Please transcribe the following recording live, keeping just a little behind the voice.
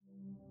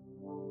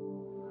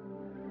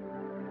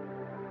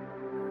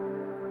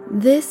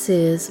This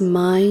is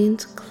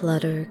Mind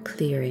Clutter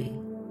Clearing,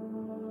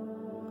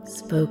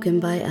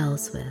 spoken by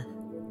Elswith.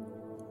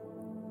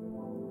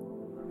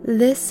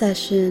 This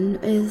session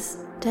is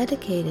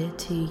dedicated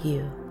to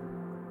you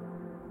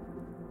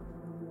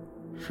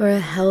for a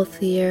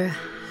healthier,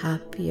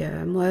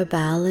 happier, more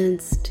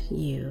balanced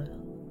you,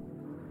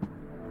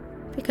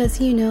 because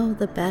you know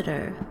the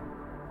better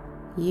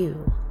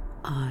you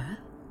are,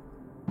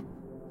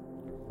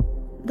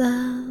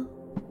 the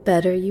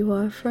better you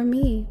are for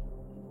me.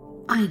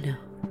 I know,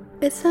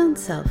 it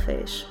sounds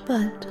selfish,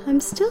 but I'm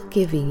still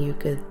giving you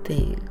good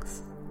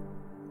things,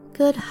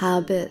 good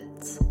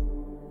habits,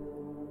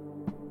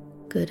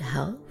 good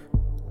health,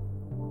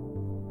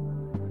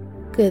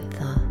 good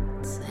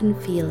thoughts and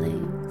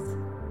feelings.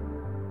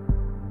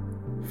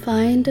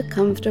 Find a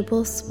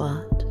comfortable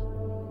spot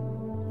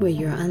where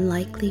you're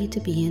unlikely to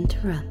be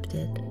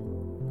interrupted.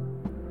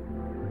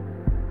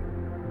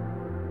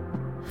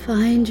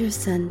 Find your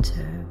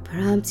center.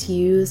 Perhaps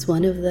use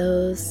one of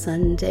those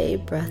Sunday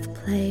breath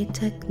play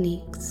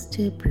techniques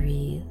to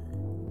breathe.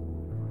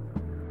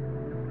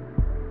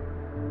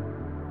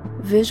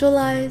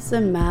 Visualize,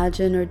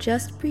 imagine, or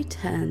just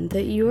pretend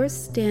that you're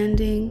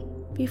standing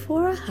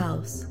before a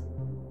house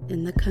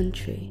in the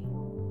country.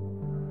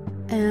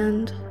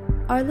 And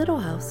our little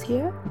house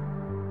here,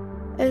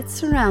 it's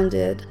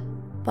surrounded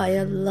by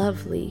a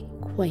lovely,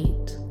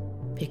 quaint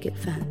picket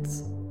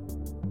fence.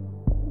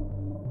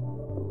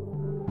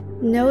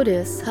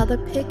 Notice how the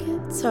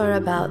pickets are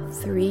about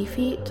 3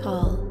 feet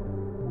tall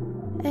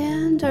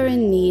and are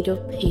in need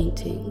of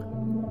painting,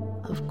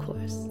 of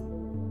course.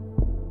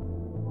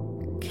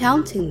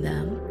 Counting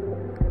them,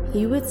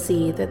 you would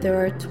see that there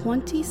are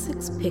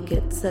 26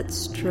 pickets that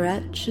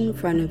stretch in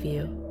front of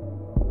you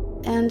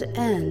and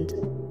end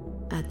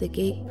at the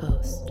gate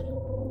post.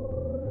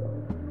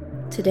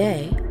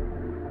 Today,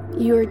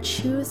 you are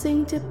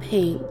choosing to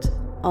paint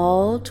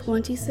all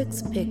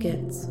 26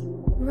 pickets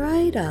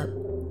right up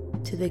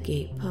to the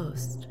gate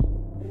post.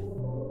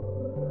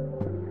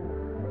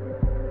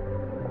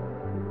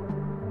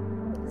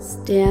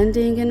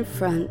 Standing in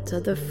front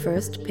of the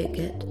first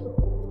picket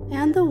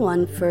and the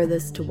one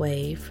furthest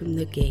away from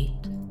the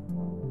gate,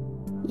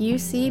 you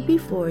see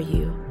before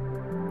you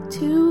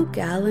 2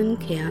 gallon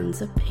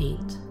cans of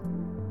paint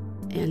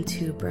and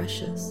 2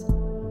 brushes.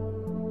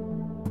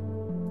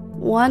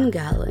 1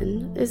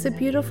 gallon is a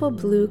beautiful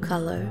blue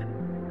color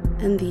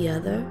and the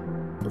other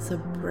is a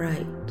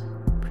bright,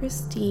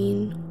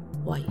 pristine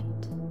white.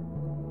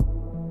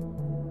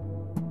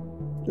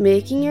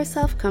 Making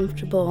yourself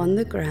comfortable on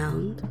the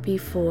ground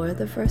before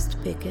the first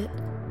picket,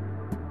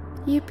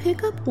 you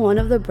pick up one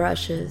of the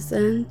brushes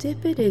and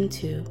dip it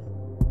into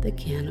the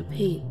can of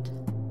paint.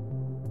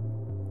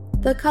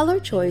 The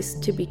color choice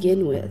to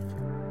begin with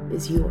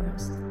is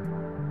yours,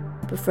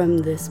 but from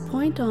this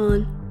point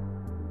on,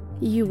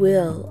 you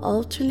will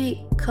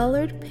alternate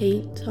colored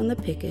paint on the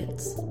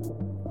pickets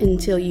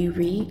until you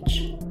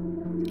reach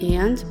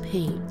and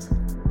paint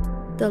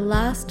the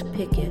last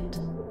picket,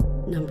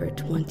 number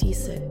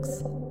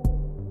 26.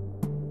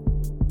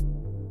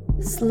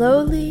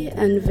 Slowly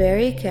and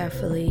very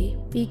carefully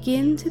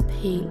begin to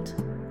paint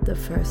the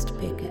first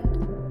picket,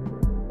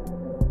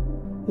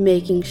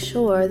 making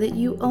sure that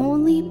you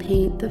only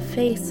paint the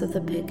face of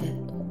the picket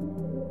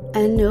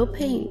and no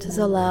paint is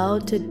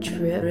allowed to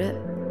drip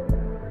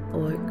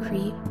or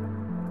creep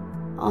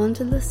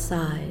onto the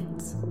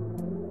sides.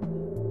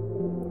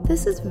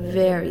 This is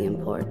very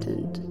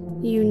important.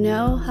 You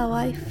know how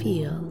I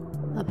feel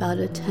about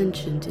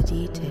attention to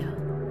detail.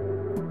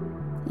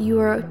 You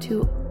are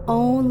to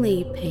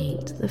only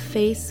paint the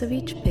face of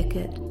each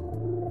picket,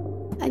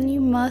 and you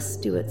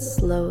must do it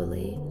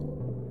slowly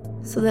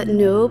so that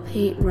no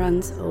paint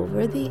runs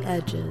over the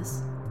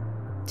edges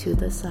to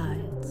the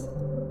sides.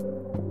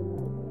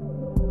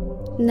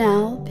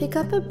 Now pick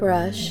up a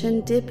brush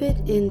and dip it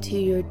into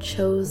your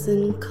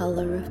chosen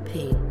color of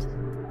paint,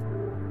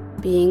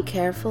 being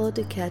careful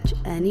to catch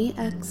any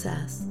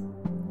excess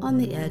on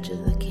the edge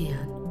of the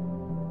can,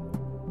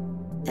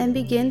 and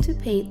begin to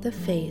paint the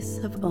face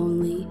of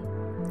only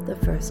the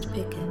first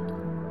picket.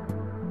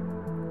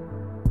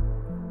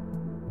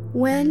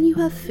 When you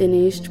have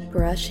finished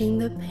brushing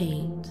the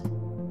paint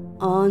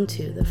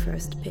onto the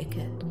first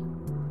picket,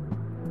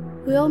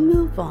 we'll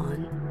move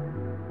on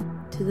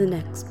to the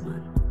next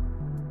one.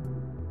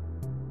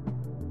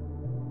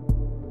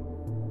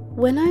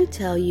 When I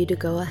tell you to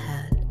go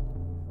ahead,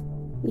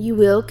 you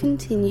will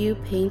continue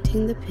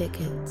painting the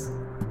pickets,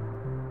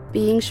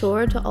 being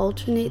sure to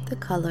alternate the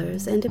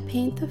colors and to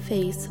paint the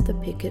face of the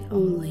picket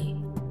only,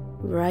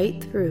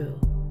 right through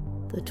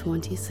the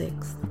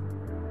 26th.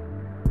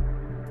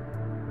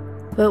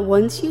 But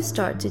once you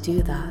start to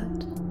do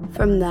that,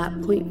 from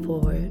that point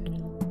forward,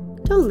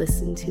 don't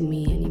listen to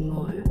me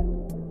anymore.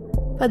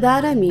 By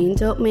that I mean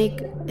don't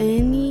make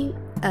any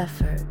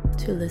effort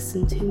to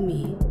listen to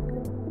me.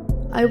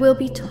 I will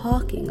be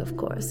talking, of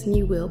course, and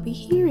you will be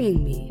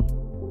hearing me.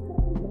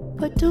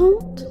 But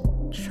don't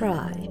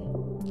try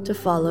to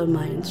follow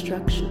my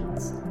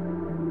instructions.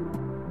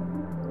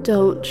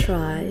 Don't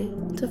try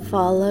to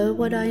follow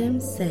what I am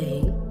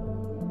saying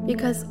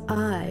because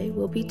I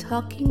will be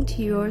talking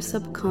to your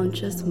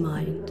subconscious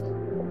mind,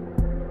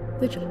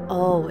 which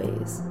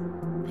always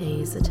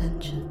pays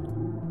attention.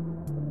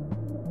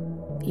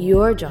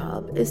 Your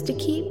job is to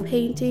keep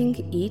painting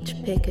each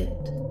picket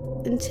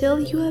until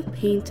you have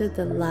painted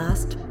the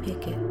last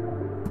picket,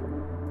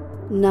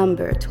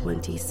 number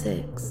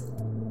 26,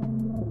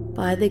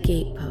 by the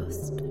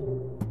gatepost.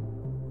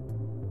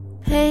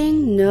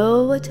 Paying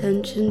no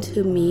attention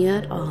to me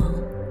at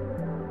all.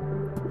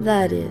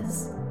 That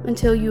is,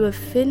 until you have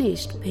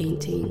finished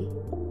painting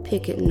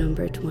picket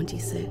number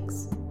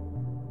 26.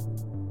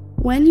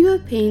 When you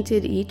have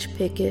painted each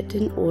picket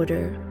in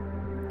order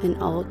in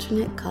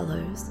alternate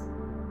colors,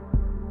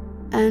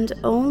 and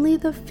only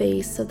the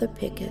face of the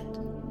picket,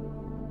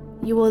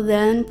 you will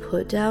then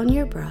put down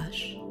your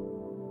brush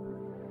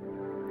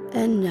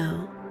and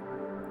know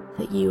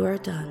that you are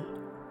done.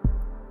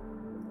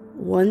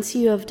 Once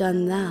you have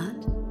done that,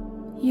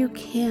 you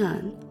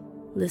can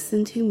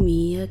listen to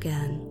me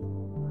again.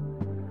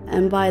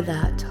 And by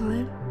that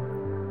time,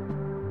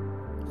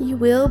 you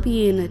will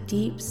be in a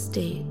deep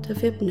state of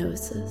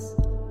hypnosis,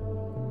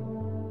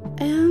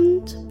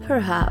 and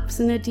perhaps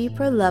in a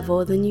deeper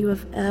level than you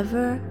have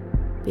ever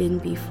been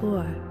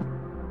before.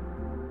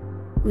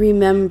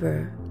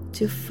 Remember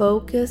to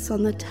focus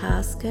on the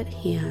task at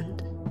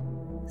hand,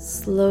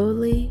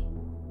 slowly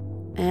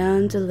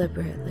and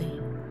deliberately.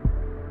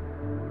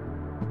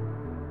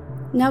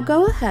 Now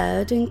go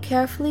ahead and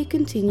carefully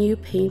continue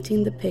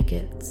painting the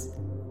pickets,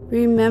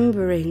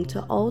 remembering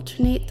to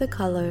alternate the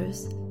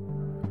colors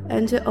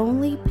and to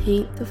only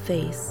paint the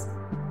face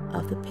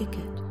of the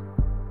picket.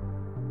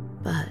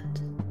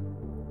 But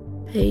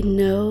pay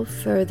no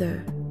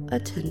further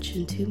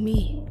attention to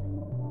me.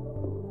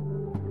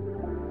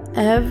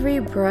 Every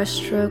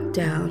brushstroke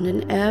down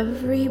and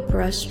every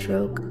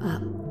brushstroke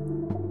up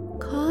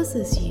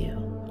causes you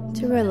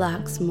to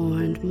relax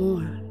more and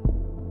more.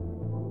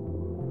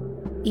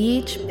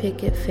 Each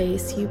picket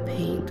face you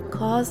paint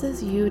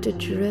causes you to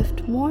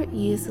drift more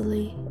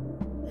easily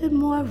and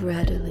more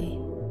readily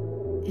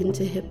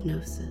into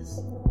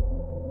hypnosis.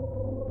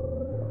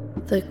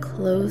 The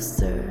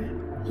closer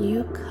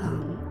you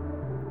come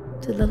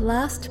to the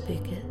last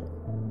picket,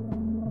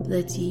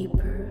 the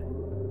deeper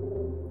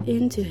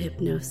into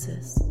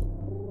hypnosis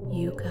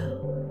you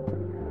go.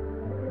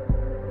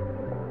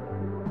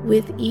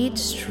 With each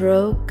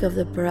stroke of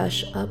the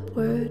brush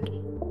upward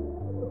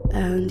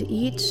and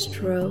each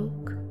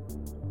stroke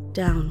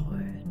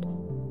downward,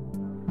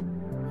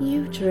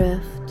 you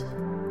drift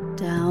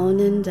down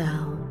and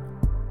down,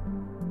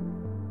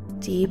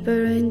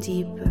 deeper and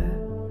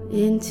deeper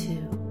into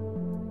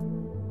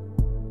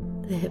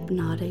the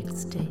hypnotic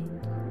state,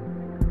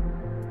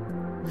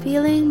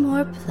 feeling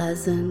more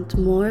pleasant,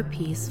 more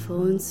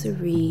peaceful and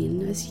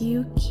serene as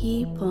you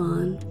keep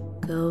on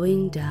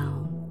going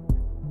down,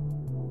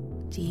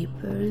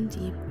 deeper and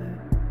deeper,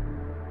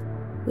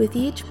 with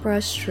each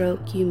brush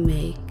stroke you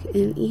make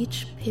and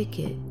each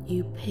picket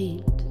you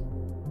paint.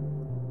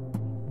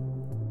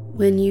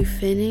 When you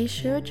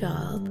finish your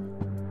job,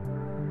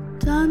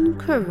 done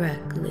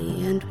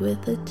correctly and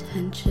with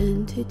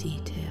attention to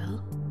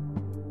detail,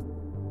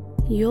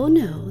 you'll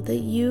know that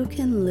you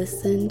can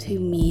listen to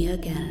me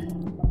again.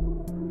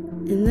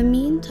 In the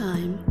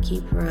meantime,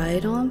 keep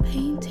right on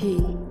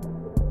painting,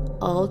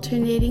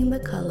 alternating the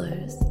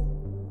colors,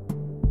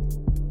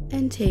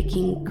 and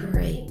taking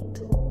great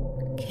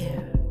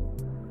care.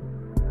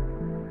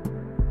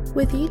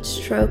 With each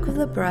stroke of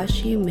the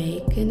brush you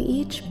make and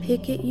each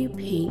picket you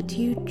paint,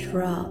 you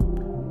drop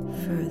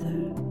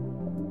further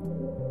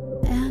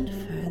and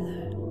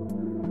further.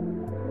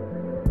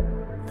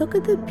 Look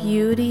at the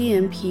beauty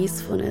and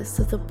peacefulness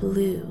of the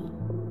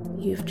blue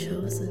you've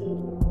chosen.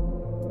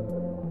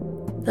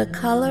 The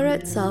color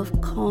itself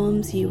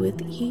calms you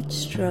with each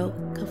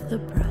stroke of the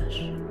brush,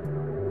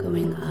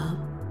 going up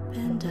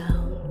and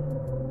down,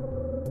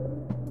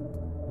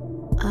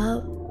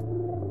 up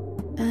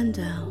and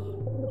down,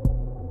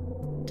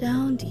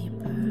 down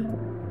deeper,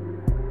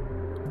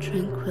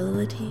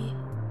 tranquility,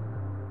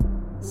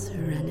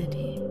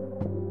 serenity.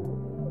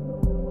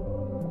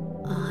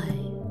 I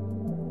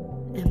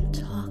am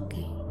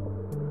talking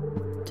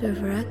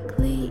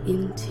directly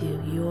into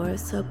your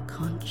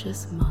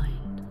subconscious mind.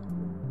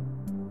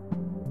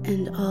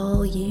 And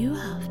all you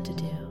have to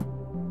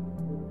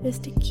do is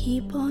to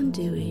keep on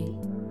doing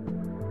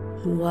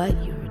what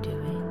you're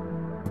doing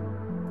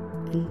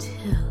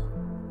until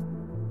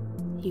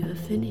you have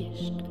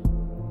finished.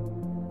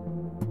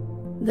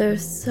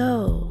 There's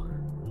so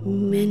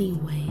many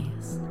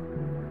ways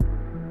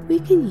we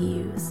can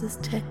use this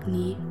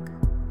technique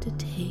to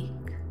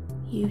take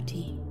you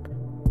deep,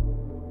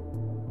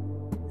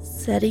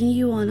 setting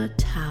you on a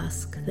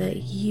task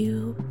that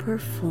you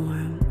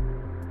perform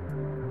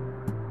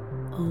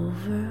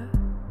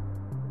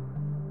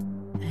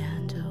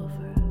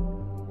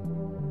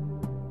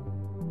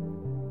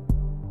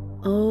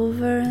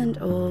over and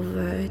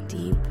over,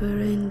 deeper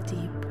and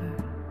deeper,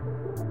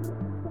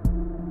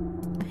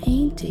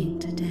 painting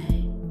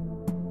today,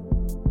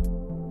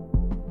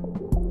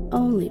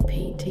 only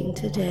painting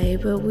today,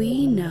 but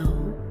we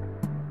know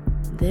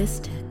this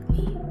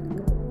technique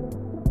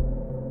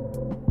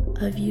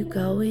of you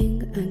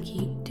going and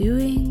keep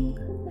doing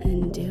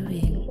and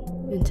doing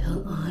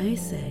until I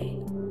say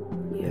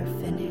you're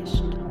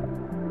finished.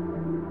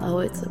 Oh,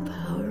 it's a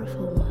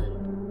powerful one.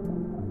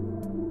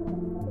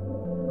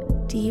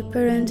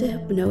 Deeper into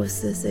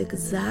hypnosis,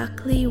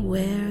 exactly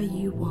where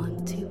you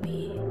want to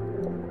be.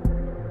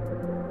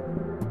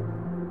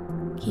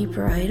 Keep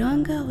right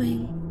on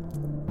going,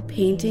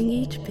 painting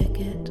each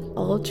picket,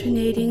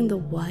 alternating the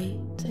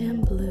white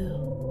and blue.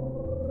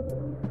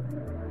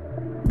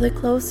 The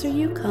closer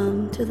you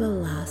come to the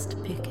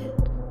last picket,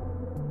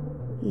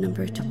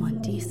 number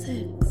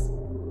 26,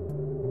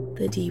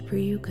 the deeper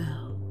you go.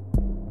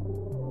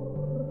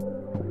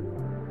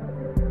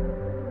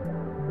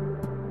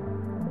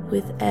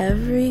 With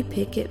every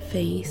picket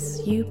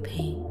face you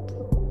paint,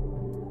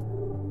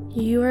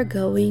 you are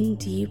going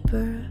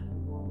deeper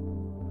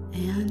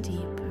and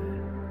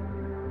deeper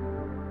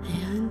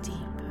and deeper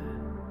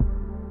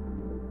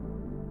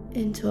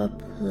into a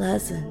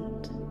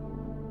pleasant,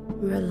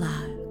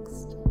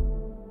 relaxed,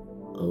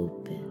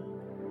 open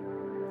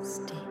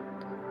state.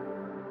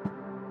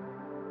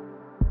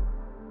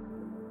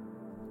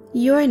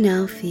 You are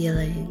now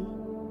feeling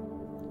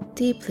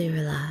deeply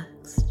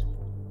relaxed,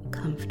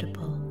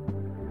 comfortable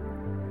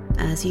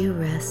as you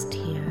rest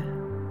here.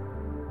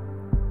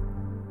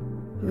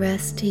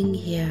 Resting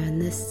here in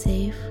this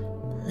safe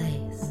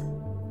place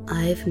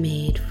I've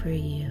made for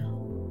you.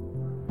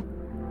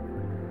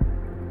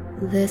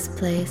 This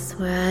place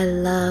where I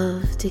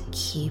love to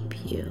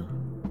keep you,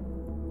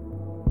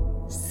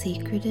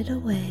 secreted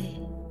away,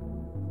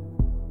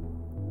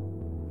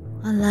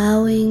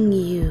 allowing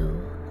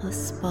you a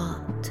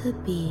spot to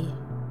be.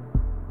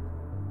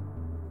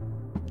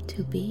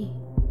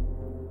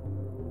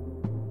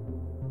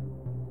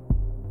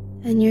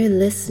 And you're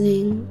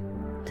listening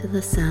to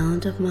the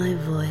sound of my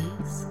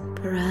voice,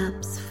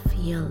 perhaps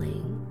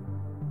feeling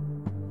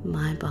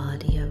my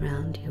body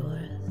around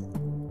yours,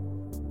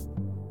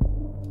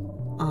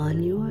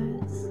 on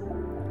yours.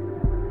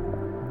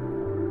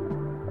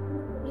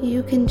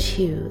 You can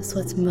choose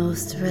what's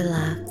most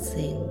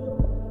relaxing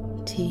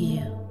to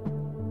you.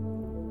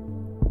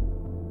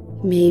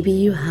 Maybe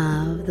you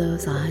have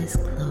those eyes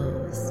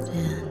closed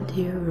and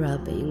you're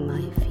rubbing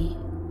my feet,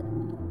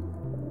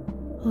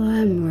 or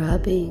I'm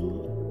rubbing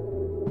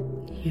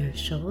your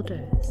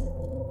shoulders.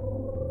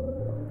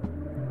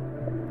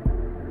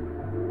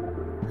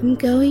 I'm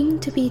going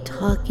to be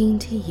talking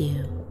to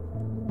you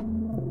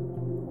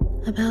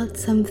about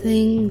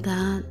something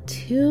that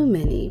too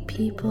many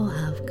people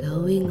have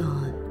going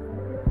on,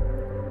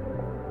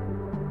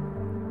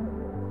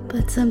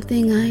 but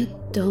something I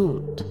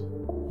don't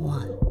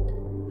want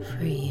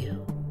for you.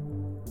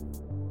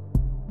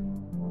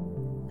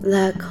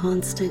 That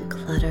constant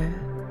clutter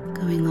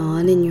going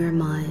on in your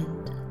mind.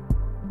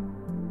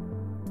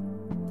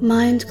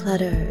 Mind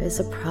clutter is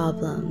a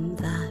problem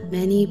that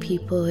many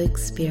people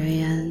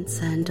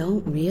experience and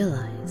don't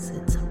realize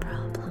it's a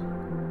problem.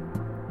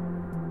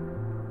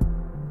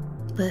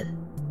 But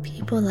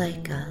people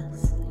like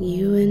us,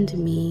 you and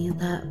me,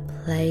 that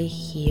play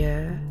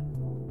here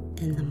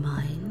in the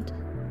mind,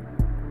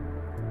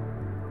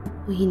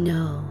 we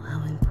know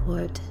how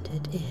important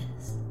it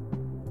is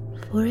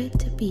for it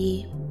to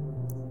be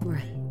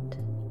right.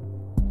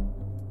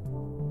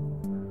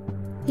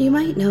 You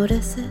might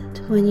notice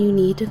it when you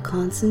need to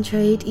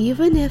concentrate,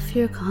 even if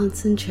you're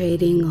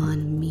concentrating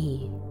on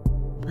me,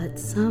 but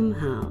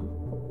somehow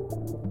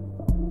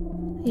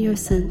your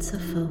sense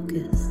of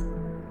focus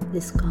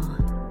is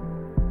gone.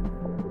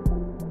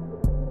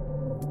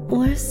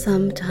 Or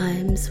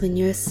sometimes when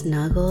you're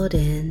snuggled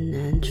in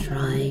and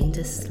trying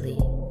to sleep,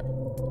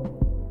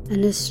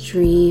 and a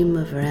stream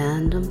of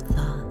random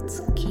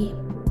thoughts keep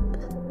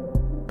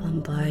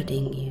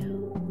bombarding you,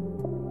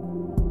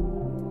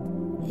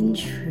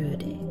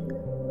 intruding.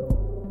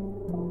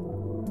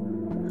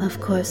 Of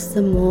course,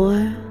 the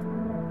more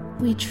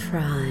we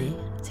try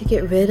to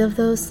get rid of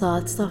those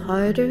thoughts, the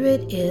harder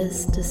it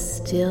is to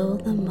still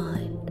the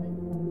mind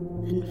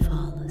and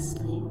fall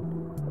asleep.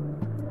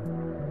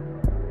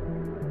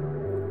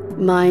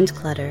 Mind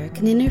clutter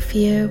can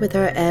interfere with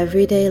our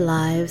everyday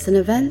lives, and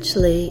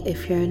eventually,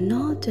 if you're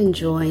not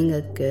enjoying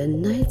a good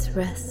night's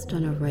rest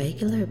on a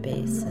regular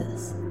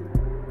basis,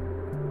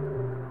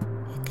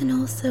 it can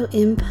also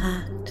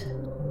impact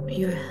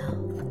your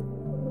health,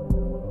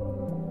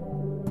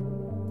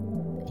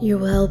 your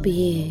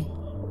well-being.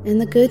 And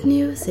the good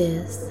news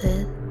is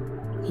that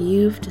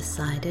you've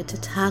decided to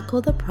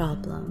tackle the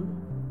problem,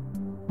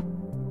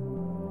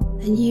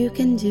 and you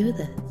can do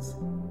this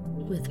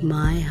with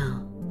my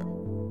help,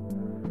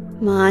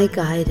 my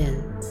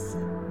guidance,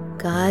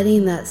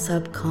 guiding that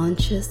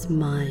subconscious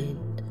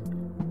mind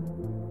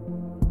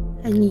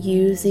and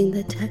using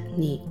the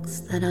techniques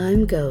that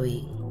I'm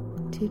going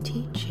to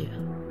teach you.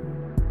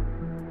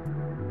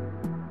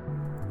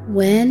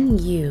 When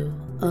you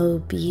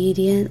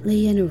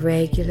obediently and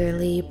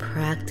regularly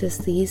practice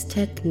these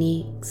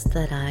techniques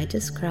that I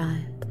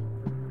describe,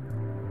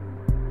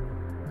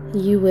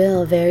 you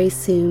will very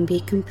soon be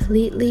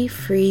completely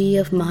free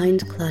of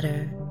mind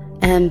clutter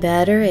and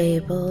better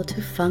able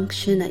to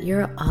function at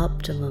your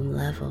optimum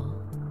level.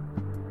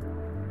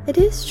 It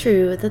is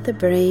true that the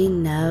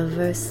brain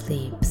never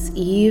sleeps,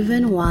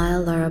 even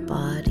while our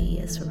body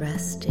is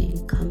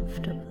resting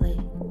comfortably,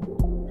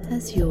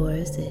 as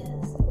yours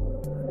is.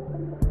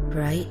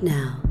 Right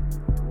now,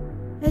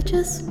 it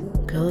just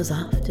goes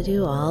off to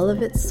do all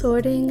of its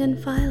sorting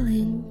and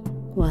filing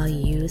while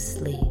you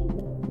sleep.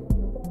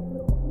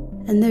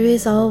 And there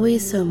is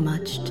always so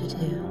much to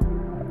do.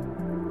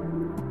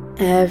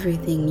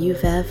 Everything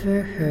you've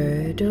ever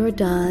heard or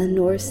done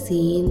or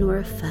seen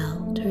or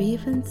felt or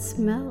even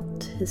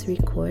smelt is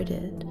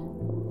recorded,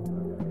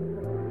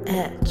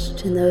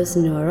 etched in those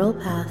neural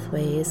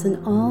pathways,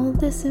 and all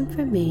this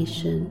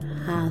information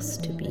has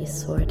to be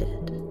sorted.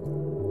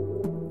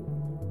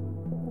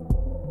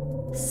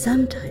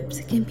 Sometimes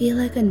it can be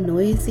like a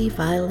noisy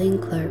filing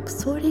clerk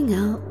sorting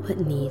out what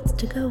needs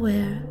to go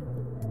where,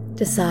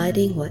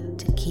 deciding what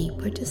to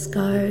keep or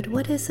discard,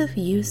 what is of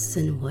use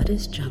and what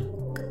is junk.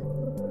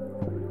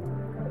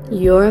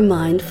 Your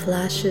mind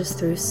flashes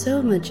through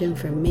so much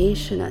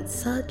information at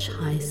such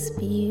high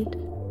speed,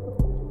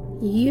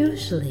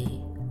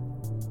 usually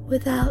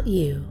without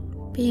you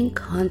being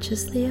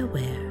consciously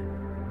aware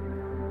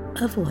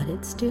of what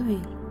it's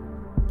doing.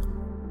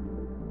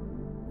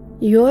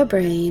 Your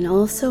brain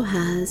also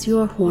has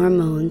your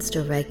hormones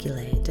to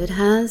regulate. It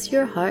has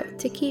your heart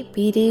to keep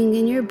beating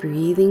and your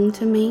breathing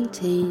to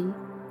maintain,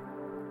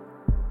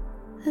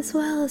 as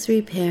well as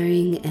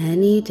repairing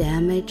any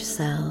damaged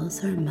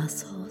cells or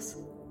muscles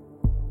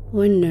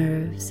or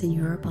nerves in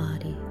your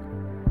body.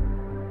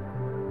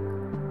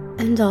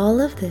 And all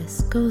of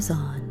this goes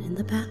on in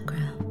the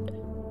background.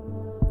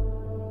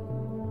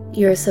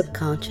 Your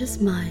subconscious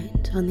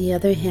mind, on the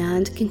other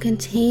hand, can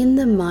contain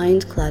the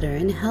mind clutter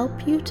and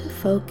help you to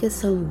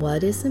focus on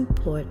what is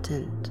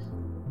important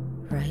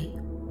right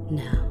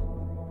now.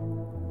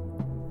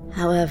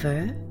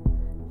 However,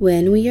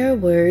 when we are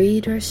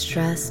worried or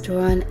stressed or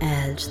on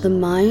edge, the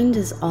mind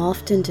is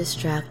often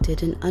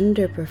distracted and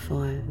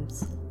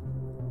underperforms,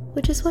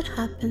 which is what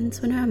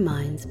happens when our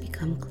minds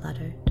become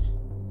cluttered.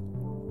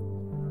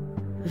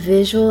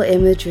 Visual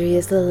imagery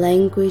is the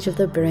language of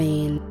the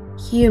brain.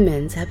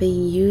 Humans have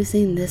been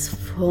using this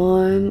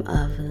form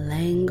of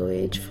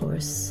language for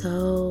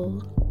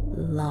so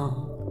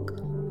long.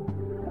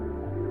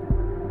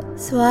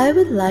 So I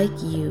would like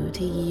you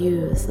to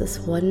use this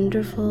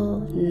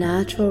wonderful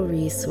natural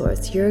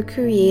resource, your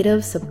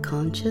creative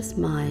subconscious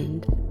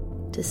mind,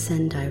 to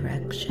send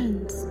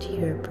directions to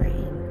your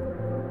brain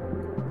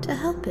to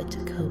help it to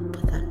cope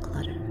with that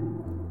clutter.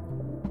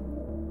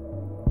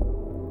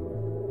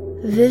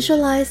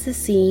 Visualize the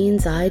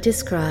scenes I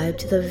described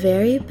to the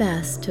very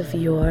best of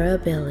your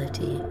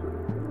ability.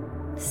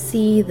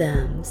 See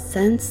them,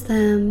 sense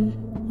them,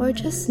 or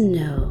just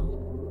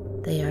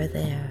know they are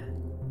there.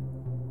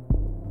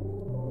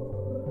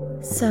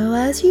 So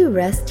as you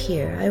rest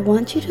here, I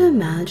want you to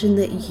imagine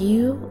that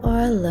you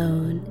are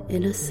alone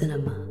in a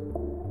cinema.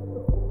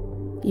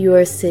 You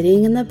are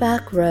sitting in the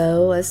back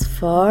row, as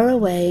far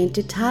away and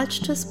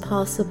detached as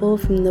possible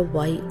from the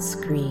white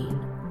screen.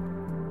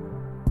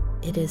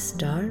 It is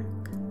dark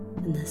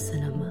in the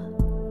cinema,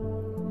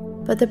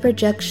 but the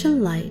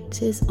projection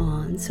light is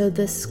on, so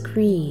the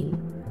screen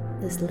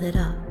is lit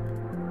up.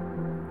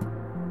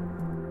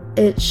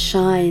 It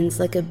shines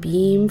like a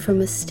beam from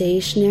a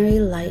stationary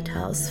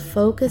lighthouse,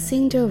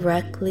 focusing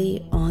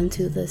directly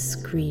onto the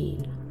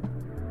screen.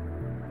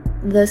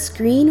 The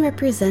screen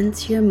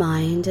represents your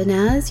mind, and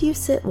as you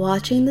sit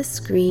watching the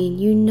screen,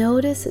 you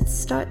notice it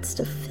starts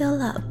to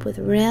fill up with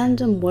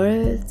random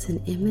words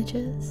and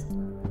images.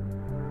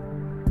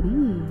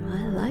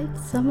 I like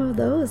some of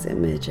those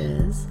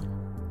images.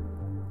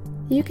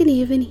 You can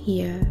even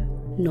hear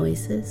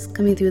noises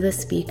coming through the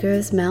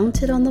speakers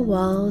mounted on the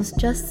walls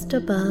just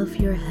above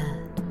your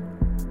head.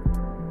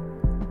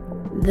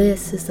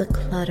 This is the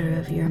clutter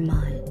of your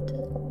mind.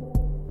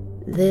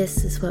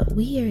 This is what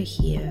we are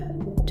here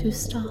to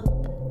stop.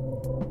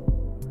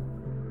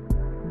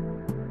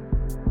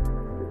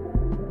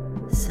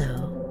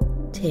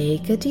 So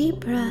take a deep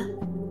breath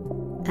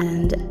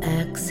and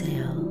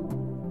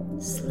exhale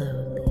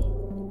slowly.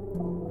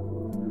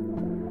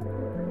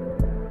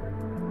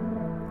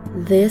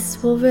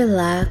 This will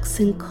relax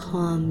and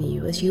calm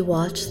you as you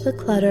watch the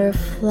clutter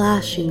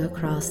flashing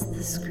across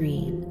the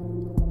screen.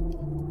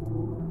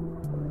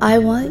 I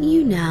want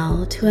you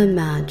now to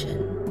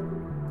imagine.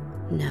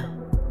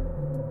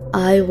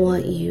 I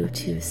want you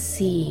to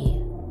see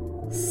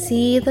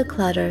the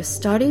clutter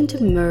starting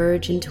to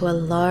merge into a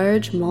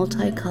large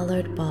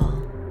multicolored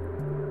ball.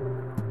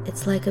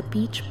 It's like a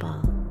beach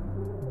ball,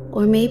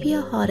 or maybe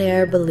a hot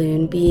air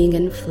balloon being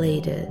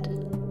inflated.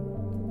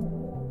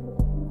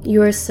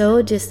 You are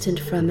so distant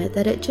from it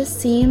that it just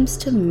seems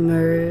to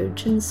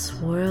merge and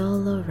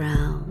swirl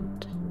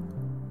around.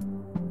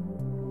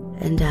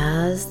 And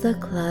as the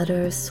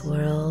clutter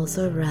swirls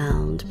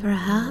around,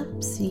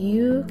 perhaps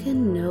you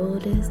can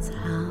notice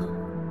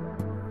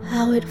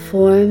how it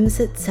forms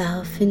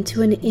itself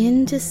into an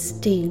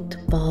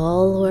indistinct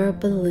ball or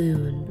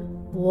balloon,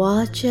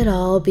 Watch it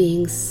all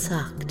being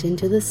sucked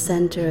into the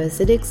center as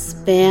it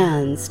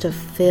expands to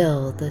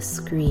fill the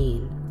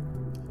screen.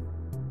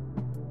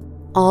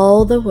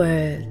 All the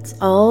words,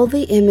 all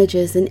the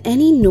images, and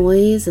any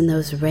noise and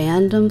those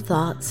random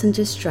thoughts and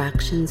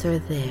distractions are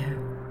there,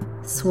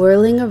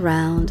 swirling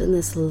around in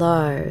this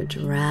large,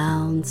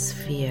 round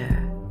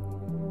sphere.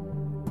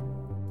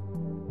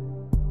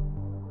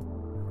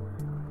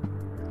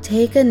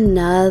 Take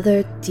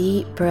another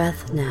deep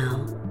breath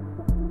now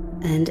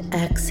and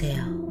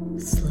exhale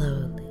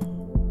slowly.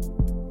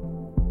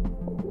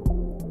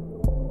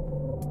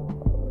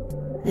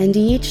 And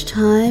each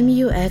time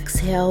you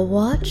exhale,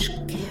 watch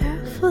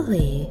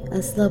carefully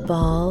as the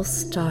ball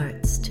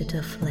starts to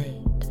deflate.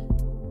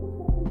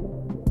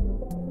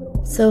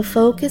 So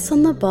focus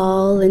on the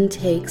ball and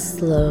take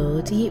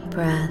slow, deep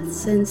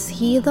breaths and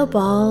see the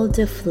ball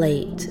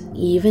deflate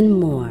even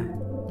more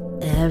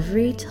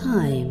every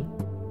time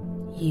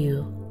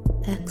you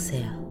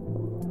exhale.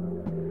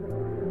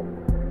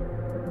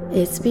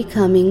 It's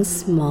becoming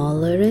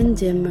smaller and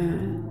dimmer,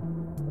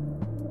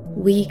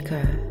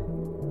 weaker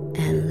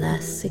and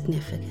less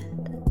significant.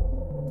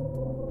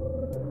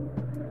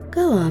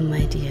 Go on,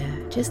 my dear.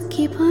 Just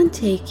keep on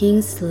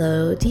taking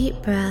slow,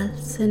 deep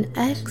breaths and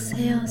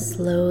exhale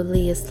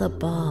slowly as the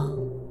ball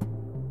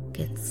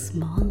gets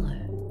smaller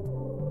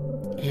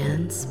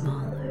and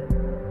smaller.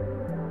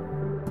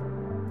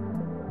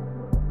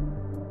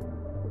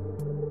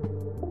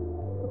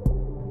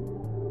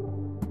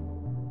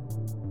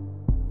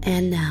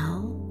 And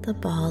now the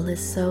ball is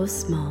so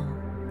small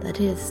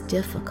that it is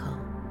difficult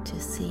to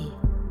see.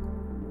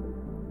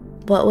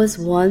 What was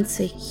once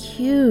a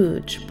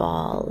huge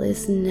ball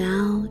is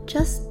now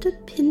just a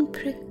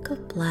pinprick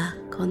of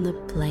black on the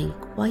blank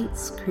white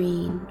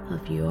screen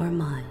of your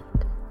mind.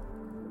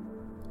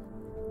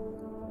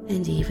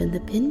 And even the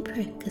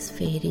pinprick is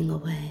fading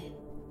away.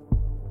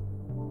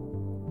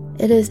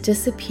 It is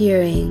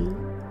disappearing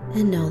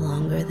and no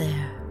longer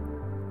there.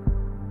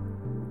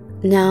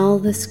 Now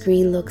the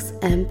screen looks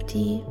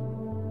empty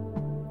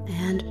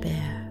and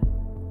bare.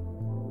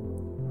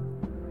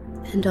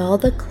 And all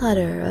the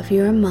clutter of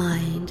your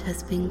mind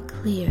has been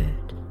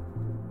cleared.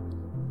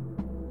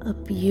 A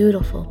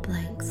beautiful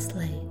blank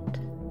slate.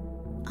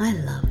 I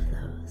love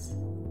those.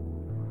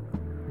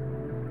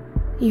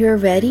 You're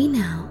ready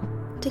now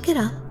to get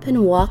up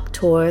and walk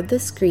toward the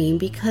screen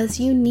because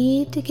you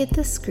need to get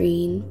the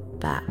screen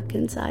back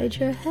inside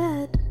your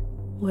head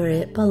where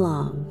it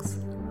belongs,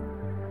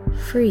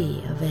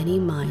 free of any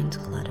mind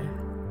clutter.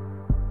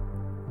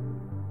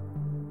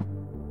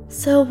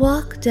 So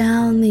walk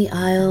down the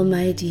aisle,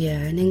 my dear,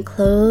 and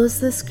enclose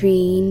the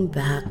screen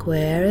back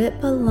where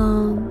it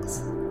belongs.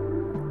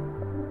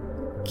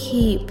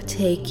 Keep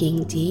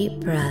taking deep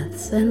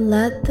breaths and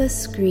let the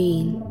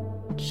screen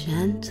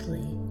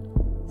gently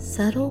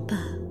settle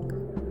back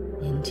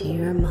into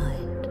your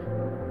mind.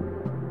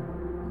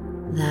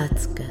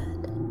 That's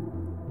good.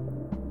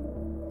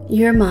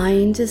 Your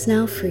mind is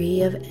now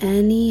free of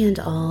any and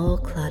all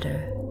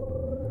clutter.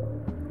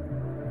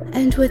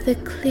 And with a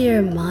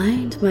clear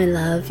mind, my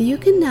love, you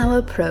can now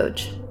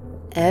approach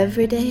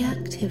everyday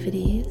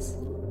activities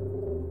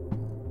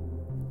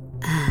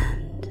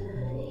and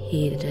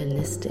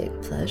hedonistic,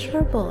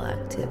 pleasurable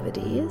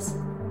activities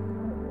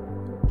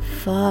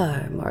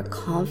far more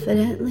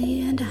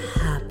confidently and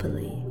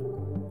happily.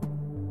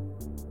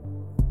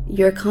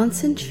 Your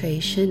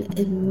concentration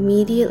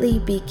immediately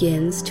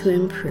begins to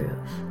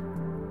improve.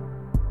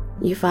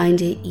 You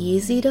find it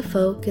easy to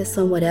focus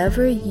on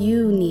whatever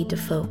you need to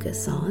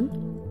focus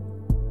on.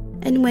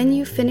 And when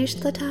you finish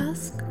the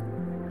task,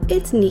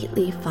 it's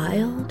neatly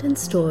filed and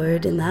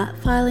stored in that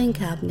filing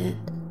cabinet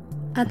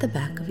at the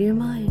back of your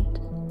mind.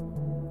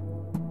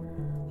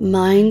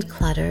 Mind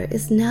clutter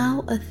is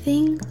now a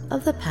thing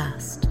of the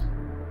past.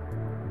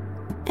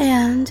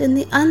 And in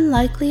the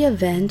unlikely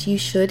event you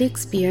should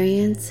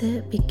experience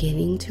it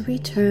beginning to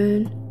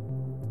return,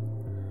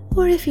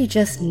 or if you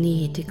just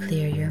need to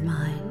clear your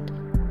mind,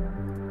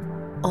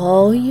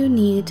 all you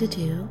need to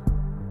do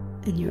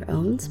in your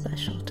own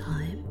special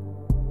time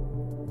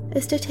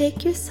is to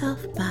take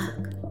yourself back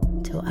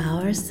to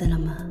our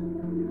cinema.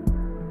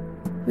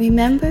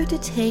 Remember to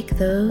take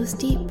those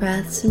deep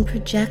breaths and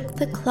project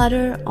the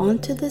clutter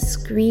onto the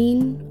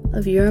screen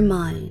of your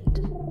mind.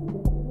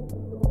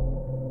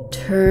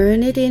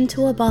 Turn it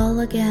into a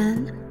ball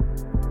again,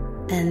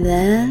 and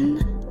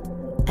then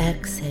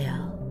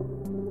exhale.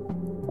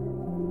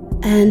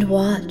 And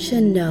watch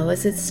and know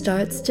as it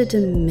starts to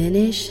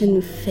diminish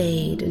and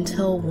fade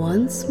until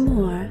once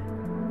more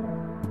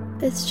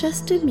it's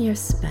just a mere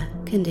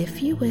speck, and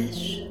if you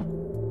wish,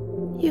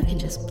 you can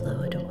just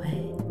blow it away.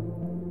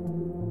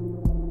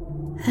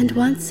 And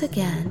once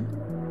again,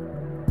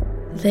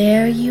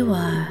 there you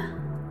are,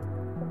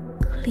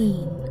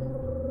 clean.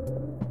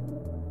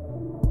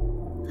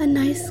 A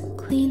nice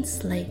clean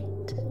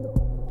slate,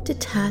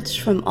 detached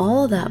from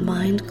all that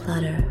mind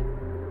clutter.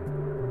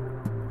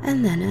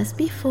 And then as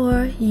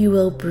before, you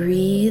will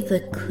breathe the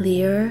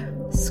clear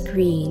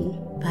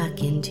screen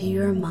back into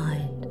your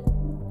mind.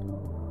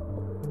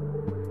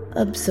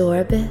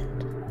 Absorb it,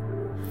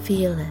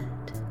 feel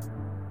it,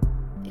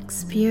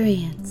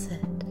 experience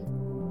it.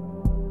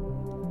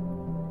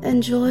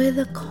 Enjoy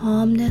the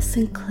calmness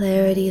and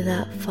clarity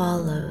that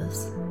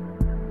follows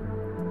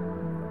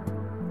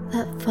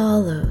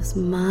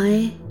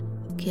my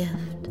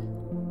gift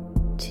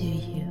to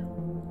you.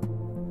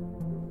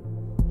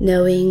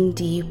 Knowing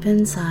deep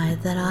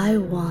inside that I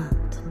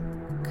want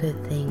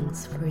good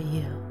things for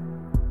you.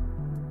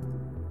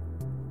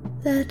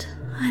 That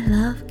I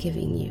love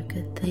giving you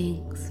good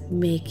things,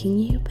 making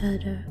you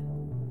better,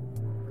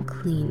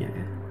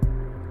 cleaner,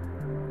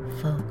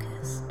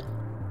 focused.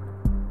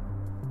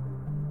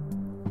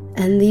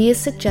 And these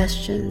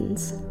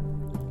suggestions,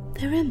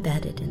 they're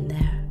embedded in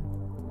there.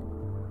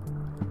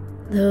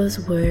 Those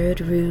word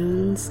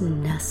runes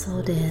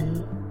nestled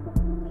in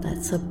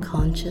that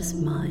subconscious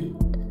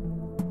mind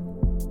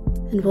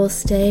and will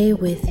stay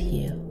with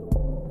you,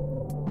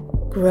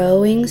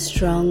 growing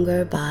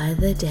stronger by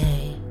the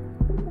day,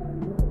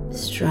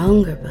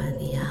 stronger by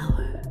the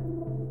hour,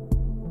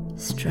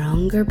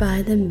 stronger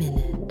by the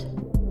minute.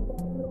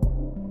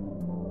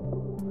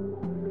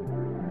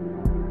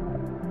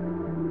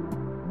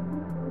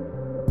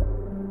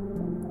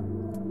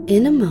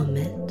 In a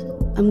moment,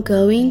 I'm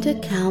going to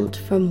count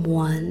from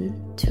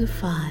 1 to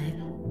 5.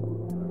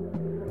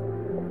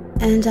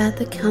 And at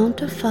the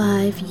count of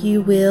 5,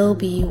 you will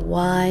be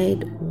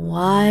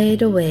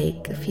wide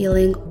awake,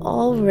 feeling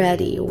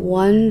already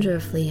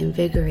wonderfully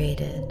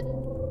invigorated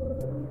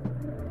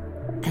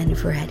and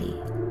ready.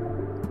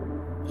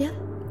 Yep,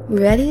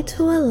 ready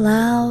to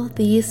allow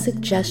these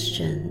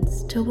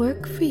suggestions to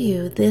work for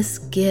you, this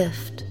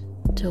gift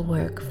to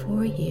work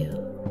for you,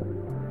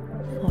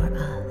 for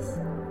us.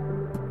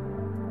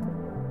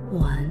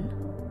 1,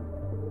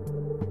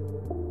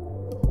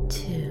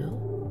 2,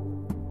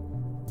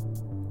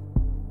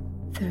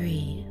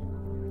 3,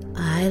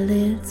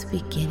 eyelids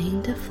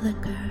beginning to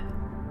flicker.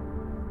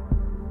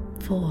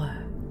 4,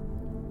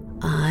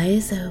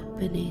 eyes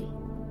opening.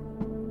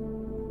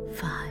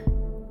 5,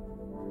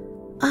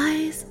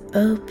 eyes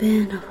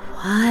open,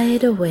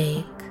 wide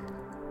awake,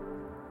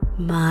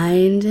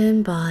 mind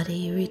and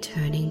body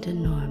returning to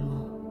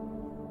normal.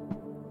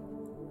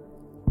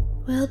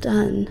 Well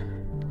done.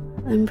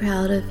 I'm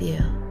proud of you.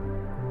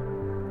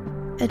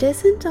 It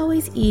isn't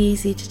always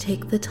easy to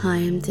take the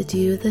time to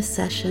do the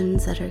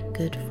sessions that are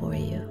good for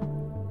you.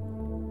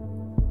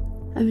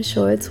 I'm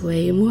sure it's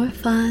way more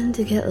fun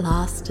to get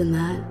lost in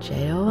that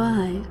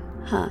JOI,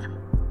 huh?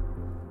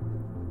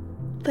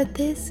 But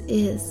this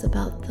is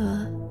about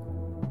the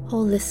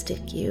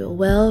holistic you,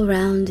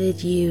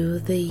 well-rounded you,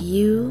 the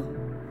you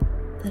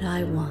that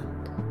I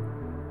want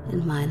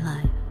in my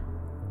life.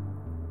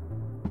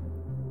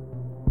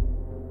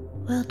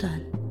 Well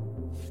done.